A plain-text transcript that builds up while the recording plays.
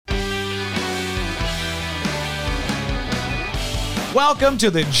Welcome to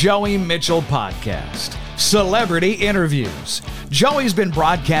the Joey Mitchell Podcast, Celebrity Interviews. Joey's been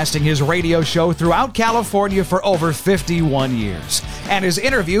broadcasting his radio show throughout California for over 51 years and has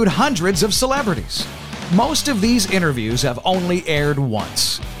interviewed hundreds of celebrities. Most of these interviews have only aired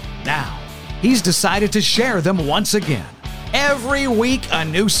once. Now, he's decided to share them once again. Every week, a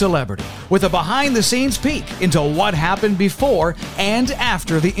new celebrity with a behind-the-scenes peek into what happened before and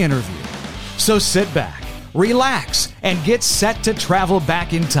after the interview. So sit back, relax, and get set to travel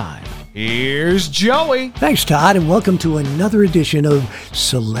back in time. Here's Joey. Thanks, Todd, and welcome to another edition of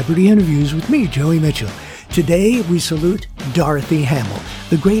Celebrity Interviews with me, Joey Mitchell. Today, we salute Dorothy Hamil,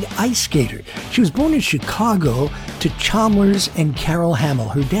 the great ice skater. She was born in Chicago to Chalmers and Carol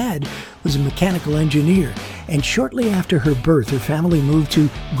Hamil. Her dad was a mechanical engineer, and shortly after her birth, her family moved to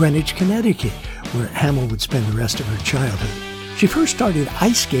Greenwich, Connecticut, where Hamil would spend the rest of her childhood. She first started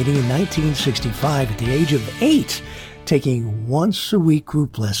ice skating in 1965 at the age of 8, taking once-a-week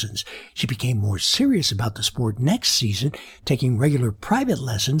group lessons. She became more serious about the sport next season, taking regular private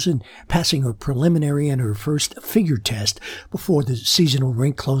lessons and passing her preliminary and her first figure test before the seasonal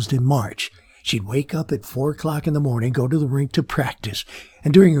rink closed in March. She'd wake up at 4 o'clock in the morning, go to the rink to practice.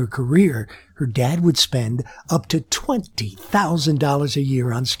 And during her career, her dad would spend up to $20,000 a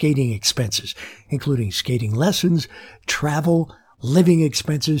year on skating expenses, including skating lessons, travel, living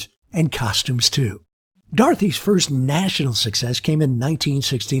expenses, and costumes too. Dorothy's first national success came in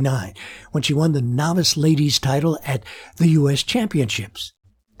 1969 when she won the novice ladies title at the U.S. Championships.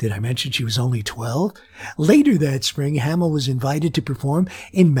 Did I mention she was only 12? Later that spring, Hamil was invited to perform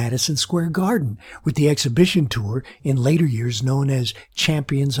in Madison Square Garden with the exhibition tour in later years known as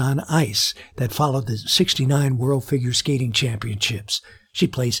Champions on Ice that followed the 69 World Figure Skating Championships. She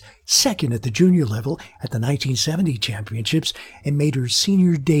placed second at the junior level at the 1970 championships and made her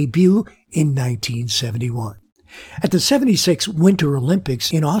senior debut in 1971. At the 76 Winter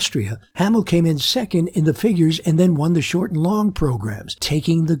Olympics in Austria, Hamil came in second in the figures and then won the short and long programs,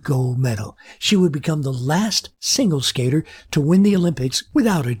 taking the gold medal. She would become the last single skater to win the Olympics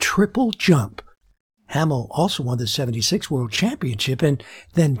without a triple jump. Hamil also won the 76 World Championship and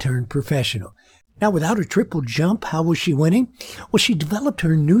then turned professional. Now, without a triple jump, how was she winning? Well, she developed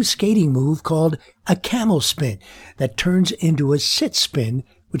her new skating move called a camel spin that turns into a sit spin,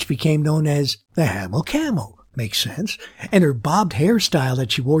 which became known as the Hamil Camel. Makes sense. And her bobbed hairstyle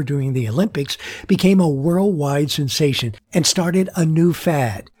that she wore during the Olympics became a worldwide sensation and started a new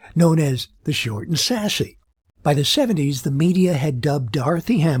fad known as the short and sassy. By the 70s, the media had dubbed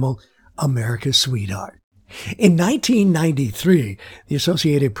Dorothy Hamil America's sweetheart. In 1993, the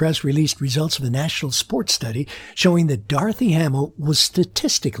Associated Press released results of a national sports study showing that Dorothy Hamil was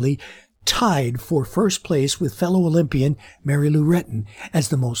statistically tied for first place with fellow Olympian Mary Lou Retton as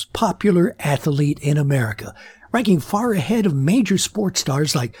the most popular athlete in America, ranking far ahead of major sports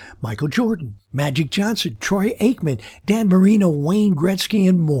stars like Michael Jordan, Magic Johnson, Troy Aikman, Dan Marino, Wayne Gretzky,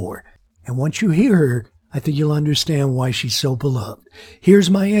 and more. And once you hear her, I think you'll understand why she's so beloved.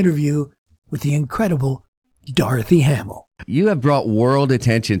 Here's my interview with the incredible Dorothy Hamil. You have brought world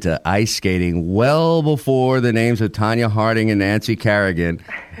attention to ice skating well before the names of Tanya Harding and Nancy Kerrigan,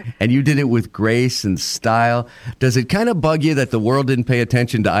 and you did it with grace and style. Does it kind of bug you that the world didn't pay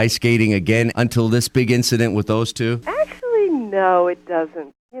attention to ice skating again until this big incident with those two? Actually, no, it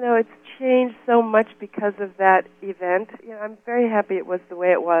doesn't. It's changed so much because of that event. I'm very happy it was the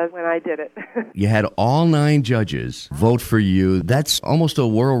way it was when I did it. You had all 9 judges vote for you. That's almost a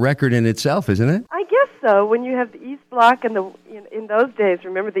world record in itself, isn't it? I guess so. When you have the East Bloc and in those days,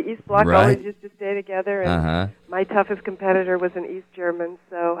 remember the East Bloc always used to stay together, and my toughest competitor was an East German.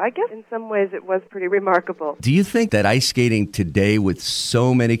 So I guess in some ways it was pretty remarkable. Do you think that ice skating today, with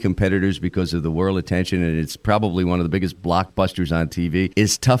so many competitors because of the world attention, and it's probably one of the biggest blockbusters on TV,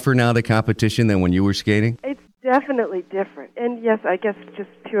 is tougher now, the competition, than when you were skating? It's definitely different. And yes, I guess just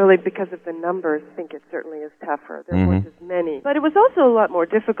purely because of the numbers, I think it certainly is tougher. There weren't as many. But it was also a lot more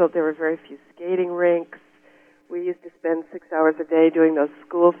difficult. There were very few skating rinks. We used to spend 6 hours a day doing those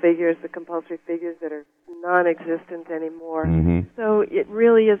school figures, the compulsory figures that are non-existent anymore. So it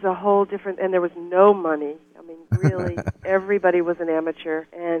really is a whole different, and there was no money. I mean, really, everybody was an amateur,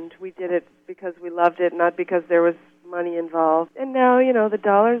 and we did it because we loved it, not because there was money involved. And now, the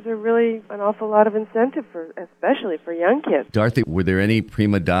dollars are really an awful lot of incentive especially for young kids. Dorothy, were there any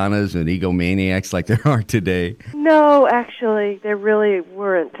prima donnas and egomaniacs like there are today? No, actually, there really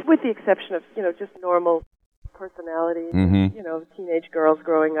weren't, with the exception of, just normal personality, you know, teenage girls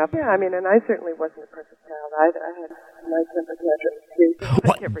growing up. Yeah, I mean, and I certainly wasn't a perfect child either. I had my temper tantrums, too.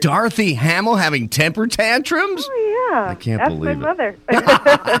 What, Dorothy Hamil having temper tantrums? Oh, yeah. I can't Ask believe my it. mother.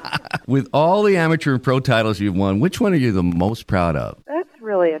 With all the amateur and pro titles you've won, which one are you the most proud of? That's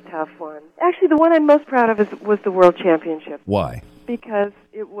really a tough one. Actually, the one I'm most proud of was the World Championship. Why? Because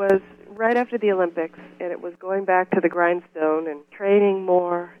it was right after the Olympics, and it was going back to the grindstone and training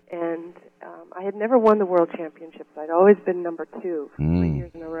more, and I had never won the World Championships. I'd always been number 2 for 3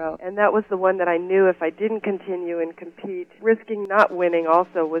 years in a row. And that was the one that I knew if I didn't continue and compete, risking not winning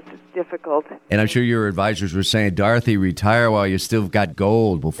also was difficult. And I'm sure your advisors were saying, Dorothy, retire while you still got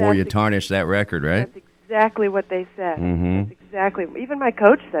gold before you tarnish that record, right? That's exactly what they said. That's exactly. Even my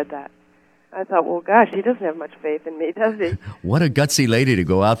coach said that. I thought, well, gosh, he doesn't have much faith in me, does he? What a gutsy lady to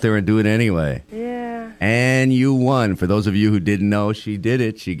go out there and do it anyway. Yeah. And you won. For those of you who didn't know, she did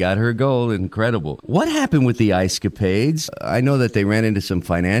it. She got her gold. Incredible. What happened with the ice capades? I know that they ran into some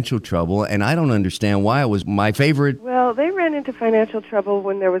financial trouble, and I don't understand why. It was my favorite. Well, they ran into financial trouble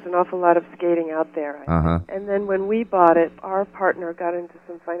when there was an awful lot of skating out there. And then when we bought it, our partner got into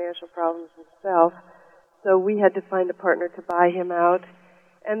some financial problems himself, so we had to find a partner to buy him out.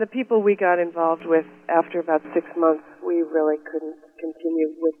 And the people we got involved with after about 6 months, we really couldn't continue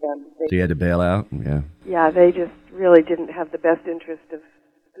with them. So you had to bail out? Yeah. Yeah, they just really didn't have the best interest of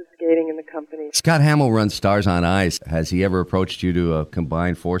skating in the company. Scott Hamil runs Stars on Ice. Has he ever approached you to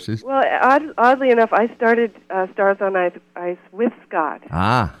combine forces? Well, oddly enough, I started Stars on Ice with Scott.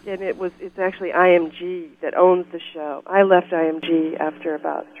 Ah. And it's actually IMG that owns the show. I left IMG after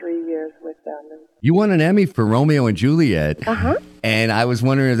about 3 years with them. You won an Emmy for Romeo and Juliet. And I was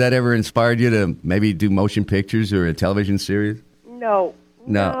wondering if that ever inspired you to maybe do motion pictures or a television series? No.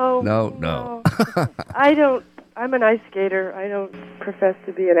 I don't. I'm an ice skater. I don't profess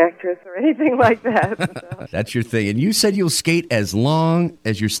to be an actress or anything like that. So. That's your thing. And you said you'll skate as long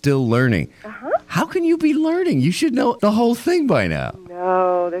as you're still learning. How can you be learning? You should know the whole thing by now.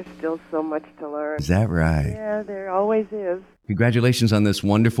 No, there's still so much to learn. Is that right? Yeah, there always is. Congratulations on this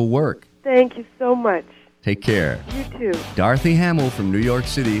wonderful work. Thank you so much. Take care. You too. Dorothy Hamil from New York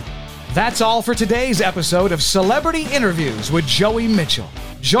City. That's all for today's episode of Celebrity Interviews with Joey Mitchell.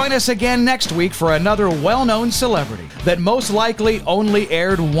 Join us again next week for another well-known celebrity that most likely only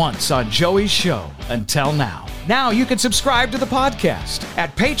aired once on Joey's show until now. Now you can subscribe to the podcast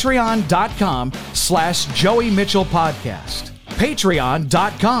at patreon.com/Joey Mitchell Podcast.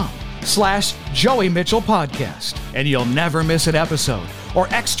 Patreon.com/Joey Mitchell Podcast. And you'll never miss an episode or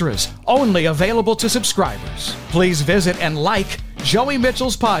extras only available to subscribers. Please visit and like Joey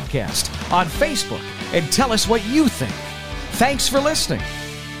Mitchell's podcast on Facebook and tell us what you think. Thanks for listening.